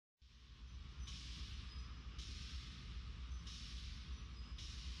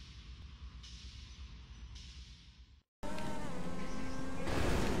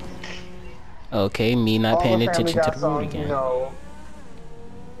Okay, me not All paying the Family attention to Guy the road songs, again. you know.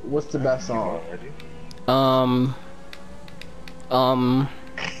 What's the best song? Um, um,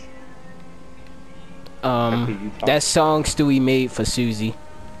 that song Stewie made for Susie.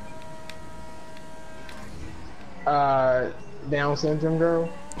 Down Syndrome Girl?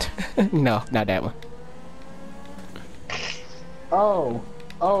 No, not that one.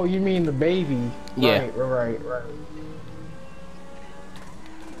 Oh, you mean the baby? Yeah. Right.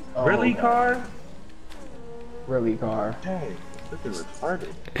 Oh, Really, okay. car? Really, car. Dang, this is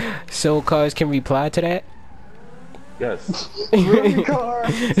retarded. So cars can reply to that? Yes. Really, car?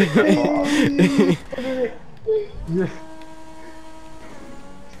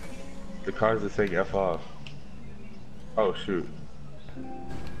 The cars are saying F off. Oh shoot.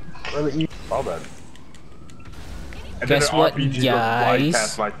 Really, All done. And Guess then an what, RPG goes guys? right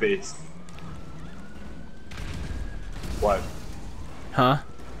past my face. What? Huh?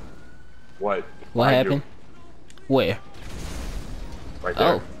 What? What Behind happened? Where? You. Right there.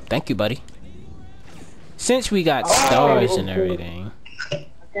 Oh, thank you, buddy. Since we got stars and everything. I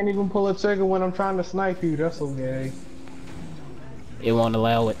can't even pull a trigger when I'm trying to snipe you. That's okay. It won't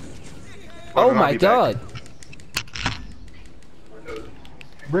allow it. Oh, Oh my god.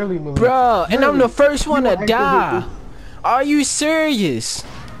 Really, Malik? Bro, and I'm the first one to You die. activate Are you serious?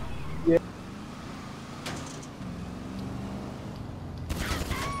 Yeah.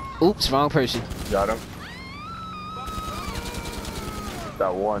 Oops, wrong person. Got him.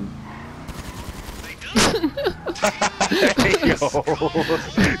 That one. Yo,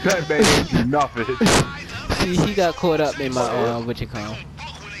 that man ain't do nothing. See, he got caught up in my what you call?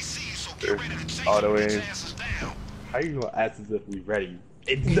 Auto aim. How you gonna ask us if we ready?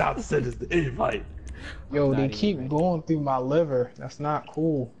 It's not send us the invite. Yo, they Not keep even. going through my liver. That's not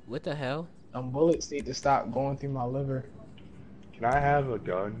cool. What the hell? Bullets need to stop going through my liver. Can I have a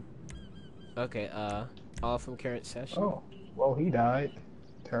gun? Okay, all from current session. Oh, well, he died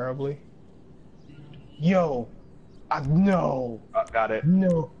terribly. Yo, no, Got it.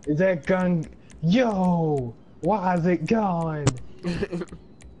 no, is that gun? Yo, why is it gone?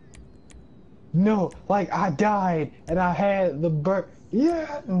 No, like I died and I had the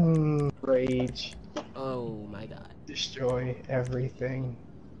yeah, rage, Oh my god. destroy everything.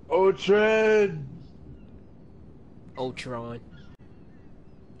 Ultron! Ultron.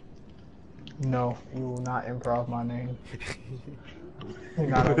 No, you will not improv my name. You're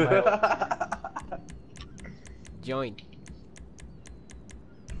not allowed. Join.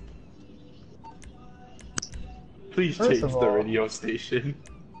 Please First change of the all- radio station.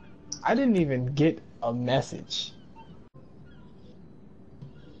 I didn't even get a message.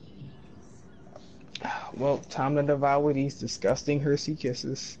 Well, time to devour these disgusting Hershey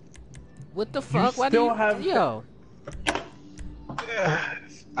Kisses. What the fuck? Why still do you have- Yo.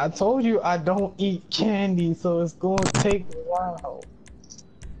 I told you I don't eat candy, so it's going to take a while.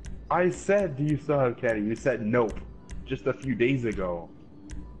 I said, do you still have candy? You said nope. Just a few days ago.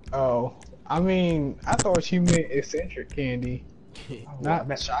 Oh, I mean, I thought you meant eccentric candy, not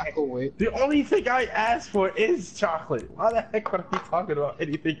man, chocolate. The only thing I asked for is chocolate. Why the heck would I be talking about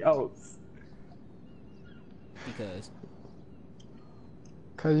anything else? Because.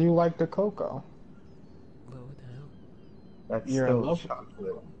 Cause you like the cocoa. Well, what the hell? That's You're in still love.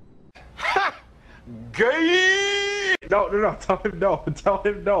 chocolate. Ha! Gay! No, tell him no. Tell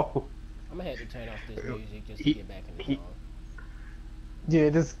him no. I'm gonna have to turn off this music just to He- get back in the he- song. Yeah,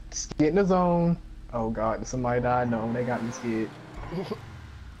 just get in the zone. Oh god, somebody died. No, they got me scared.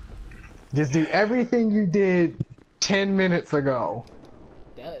 Just do everything you did 10 minutes ago.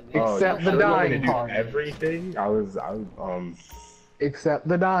 Except the you want me to dying do part. everything? I was Except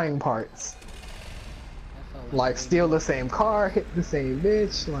the dying parts. Like steal the same car, hit the same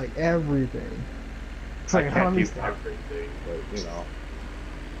bitch, like everything. It's I like, can't let me do everything, but you know.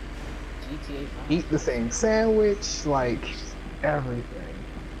 GTA 5. eat the same sandwich, like everything.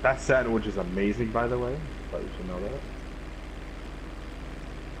 That sandwich is amazing, by the way. But you should know that.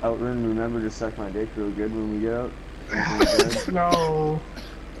 Outrun, remember to suck my dick real good when we get out? No.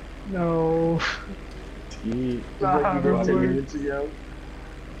 No. Eat. Not how this 10 works. minutes ago.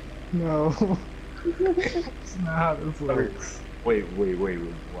 No. It's not how this works. Wait,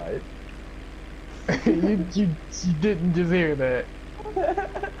 what? you didn't just hear that.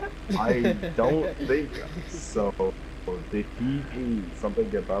 I don't think so. Did he mean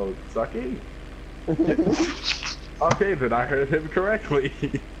something about sucking? Okay, then I heard him correctly.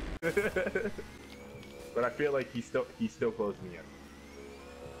 But I feel like he still closed me in.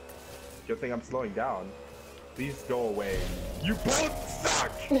 Good thing I'm slowing down. Please go away. You both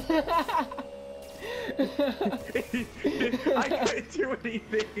suck! I couldn't do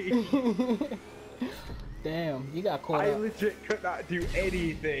anything. Damn, you got caught I up. legit could not do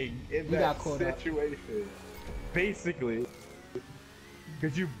anything in that situation. Basically.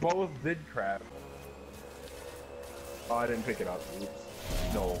 Because you both did crap. Oh, I didn't pick it up. Oops.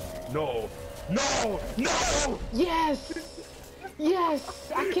 No. No. No! No! Yes!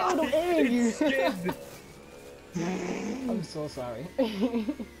 Yes! I killed him and you! Skinned. I'm so sorry.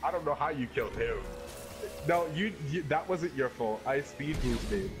 I don't know how you killed him. No, you that wasn't your fault. I speed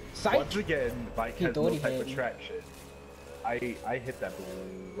boosted. Psych. Once again, bike has no type of me. traction. I hit that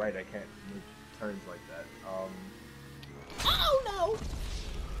balloon right. I can't make turns like that. Oh no!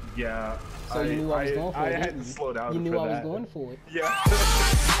 Yeah. So you knew I was going for it. I had to slow down. You knew for I was that. going for it. Yeah.